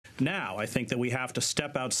now. I think that we have to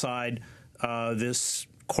step outside this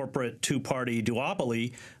corporate two-party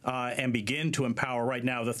duopoly and begin to empower right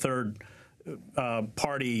now the third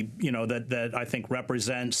party, that I think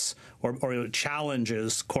represents or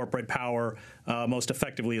challenges corporate power most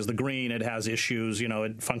effectively is the Green. It has issues.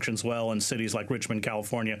 It functions well in cities like Richmond,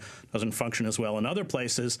 California. Doesn't function as well in other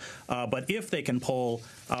places. But if they can poll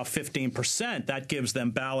 15%, that gives them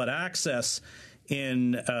ballot access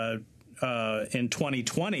in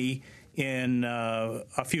 2020 in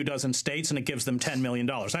a few dozen states, and it gives them $10 million.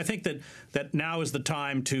 I think that now is the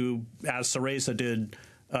time to, as Cereza did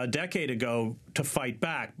a decade ago, to fight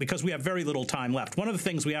back, because we have very little time left. One of the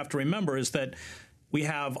things we have to remember is that we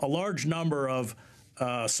have a large number of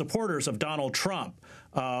supporters of Donald Trump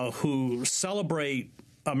who celebrate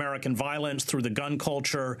American violence through the gun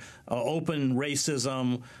culture, open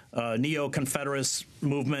racism, neo-Confederate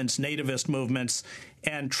movements, nativist movements.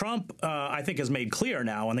 And Trump, I think, has made clear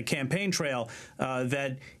now on the campaign trail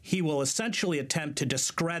that he will essentially attempt to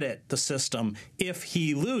discredit the system if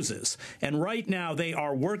he loses. And right now they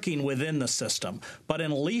are working within the system. But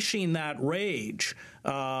unleashing that rage,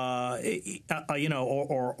 or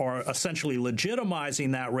essentially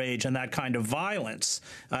legitimizing that rage and that kind of violence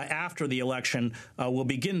after the election will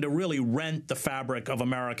begin to really rent the fabric of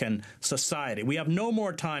American society. We have no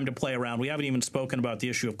more time to play around. We haven't even spoken about the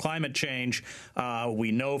issue of climate change. We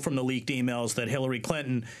know from the leaked emails that Hillary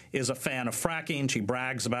Clinton is a fan of fracking. She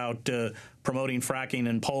brags about promoting fracking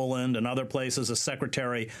in Poland and other places as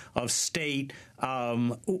Secretary of State.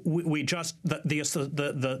 We just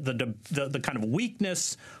the kind of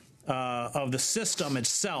weakness of the system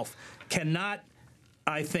itself cannot,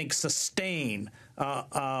 I think, sustain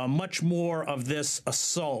much more of this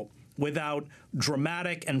assault without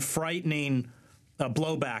dramatic and frightening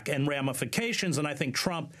blowback and ramifications, and I think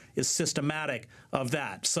Trump is systematic of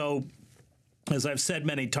that. So, as I've said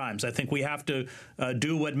many times, I think we have to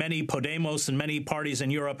do what many Podemos and many parties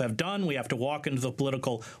in Europe have done. We have to walk into the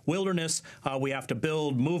political wilderness. We have to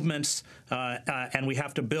build movements, and we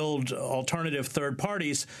have to build alternative third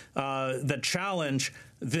parties that challenge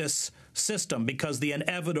this system, because the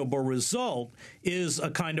inevitable result is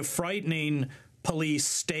a kind of frightening police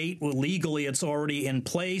state. Well, legally, it's already in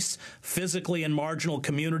place. Physically, in marginal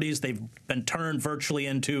communities, they've been turned virtually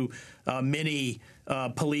into mini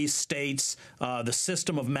police states. The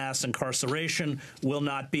system of mass incarceration will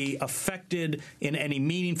not be affected in any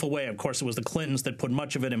meaningful way. Of course, it was the Clintons that put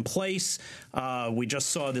much of it in place. We just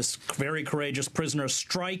saw this very courageous prisoner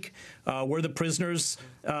strike where the prisoners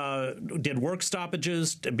did work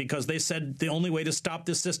stoppages because they said the only way to stop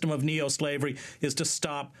this system of neo-slavery is to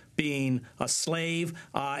stop being a slave.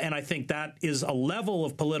 And I think that is a level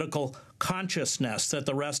of political consciousness that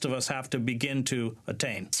the rest of us have to begin to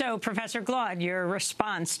attain. So, Professor Glaude, your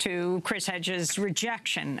response to Chris Hedges'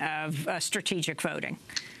 rejection of strategic voting?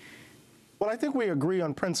 Well, I think we agree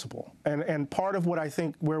on principle, and part of what I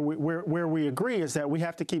think where we agree is that we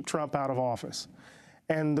have to keep Trump out of office.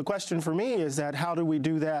 And the question for me is that how do we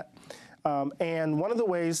do that? And one of the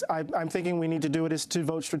ways I'm thinking we need to do it is to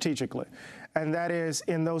vote strategically. And that is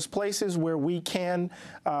in those places where we can,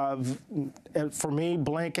 for me,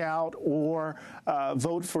 blank out or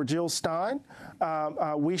vote for Jill Stein,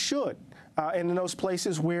 we should. And in those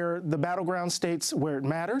places where the battleground states where it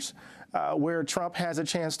matters, where Trump has a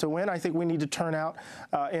chance to win, I think we need to turn out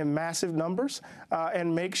in massive numbers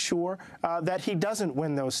and make sure that he doesn't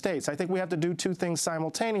win those states. I think we have to do two things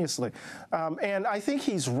simultaneously. And I think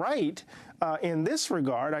he's right in this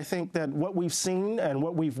regard. I think that what we've seen and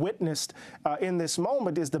what we've witnessed in this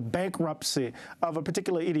moment is the bankruptcy of a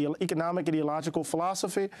particular economic ideological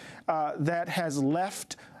philosophy that has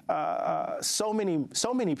left so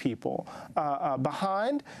many people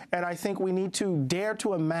behind, and I think we need to dare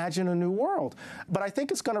to imagine a new world. But I think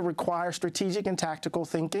it's going to require strategic and tactical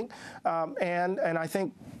thinking, and I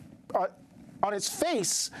think on its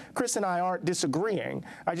face, Chris and I aren't disagreeing.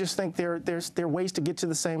 I just think there are ways to get to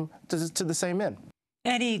the same end.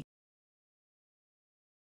 Eddie